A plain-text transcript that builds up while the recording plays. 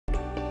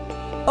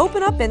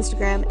Open up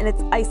Instagram and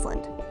it's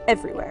Iceland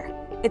everywhere.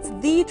 It's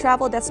the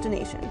travel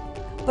destination.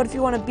 But if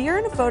you want a beer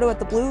and a photo at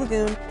the Blue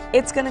Lagoon,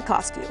 it's gonna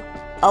cost you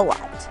a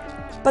lot.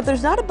 But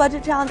there's not a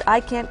budget challenge I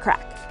can't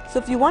crack. So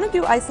if you want to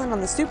do Iceland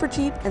on the super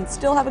cheap and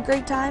still have a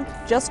great time,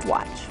 just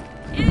watch.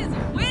 It is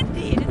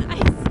windy in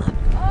Iceland.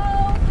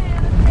 Oh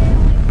man, I'm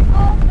failing.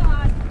 Oh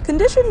god.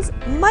 Conditions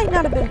might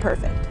not have been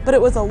perfect, but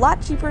it was a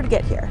lot cheaper to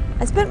get here.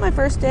 I spent my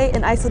first day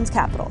in Iceland's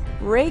capital,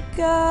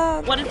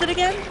 Reykjavik. What is it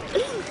again?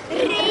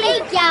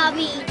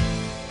 Reykjavik.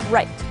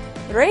 Right,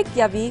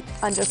 Reykjavik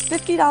on just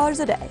 $50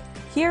 a day.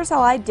 Here's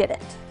how I did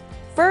it.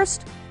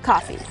 First,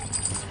 coffee.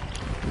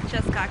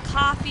 Just got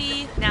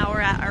coffee. Now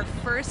we're at our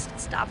first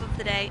stop of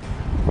the day.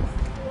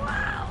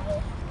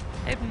 Wow.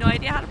 I have no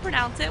idea how to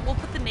pronounce it. We'll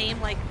put the name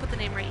right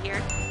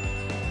here.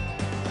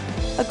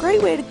 A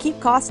great way to keep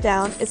costs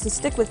down is to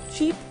stick with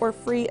cheap or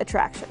free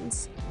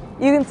attractions.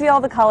 You can see all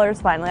the colors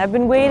finally. I've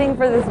been waiting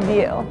for this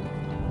view.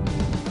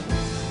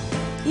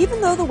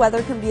 Even though the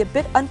weather can be a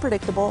bit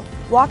unpredictable,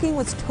 walking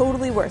was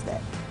totally worth it.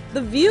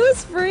 The view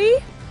is free,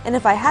 and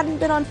if I hadn't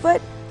been on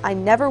foot, I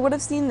never would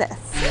have seen this.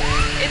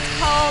 It's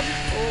called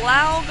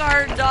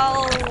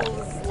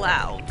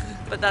Laugardalslaug,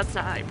 but that's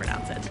not how you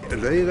pronounce it.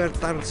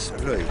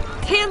 Laugardalslaug.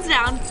 Hands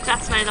down,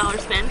 best $9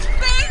 spent.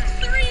 Big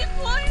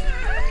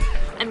three-pointer!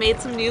 I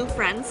made some new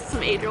friends, some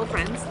 8-year-old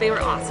friends. They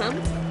were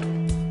awesome.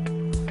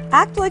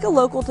 Act like a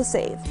local to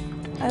save.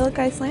 I look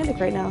Icelandic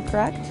right now,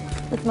 correct?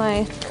 With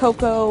my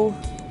cocoa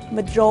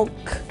majolk.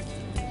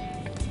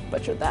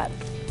 Butchered that.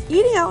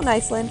 Eating out in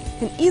Iceland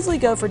can easily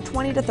go for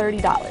 $20 to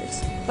 $30.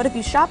 But if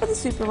you shop at the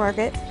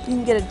supermarket, you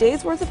can get a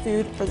day's worth of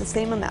food for the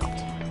same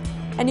amount.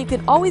 And you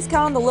can always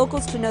count on the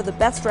locals to know the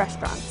best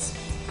restaurants.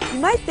 You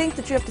might think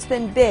that you have to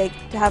spend big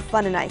to have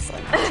fun in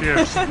Iceland.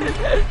 Cheers.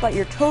 But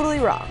you're totally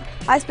wrong.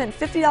 I spent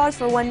 $50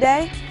 for one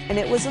day, and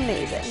it was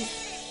amazing.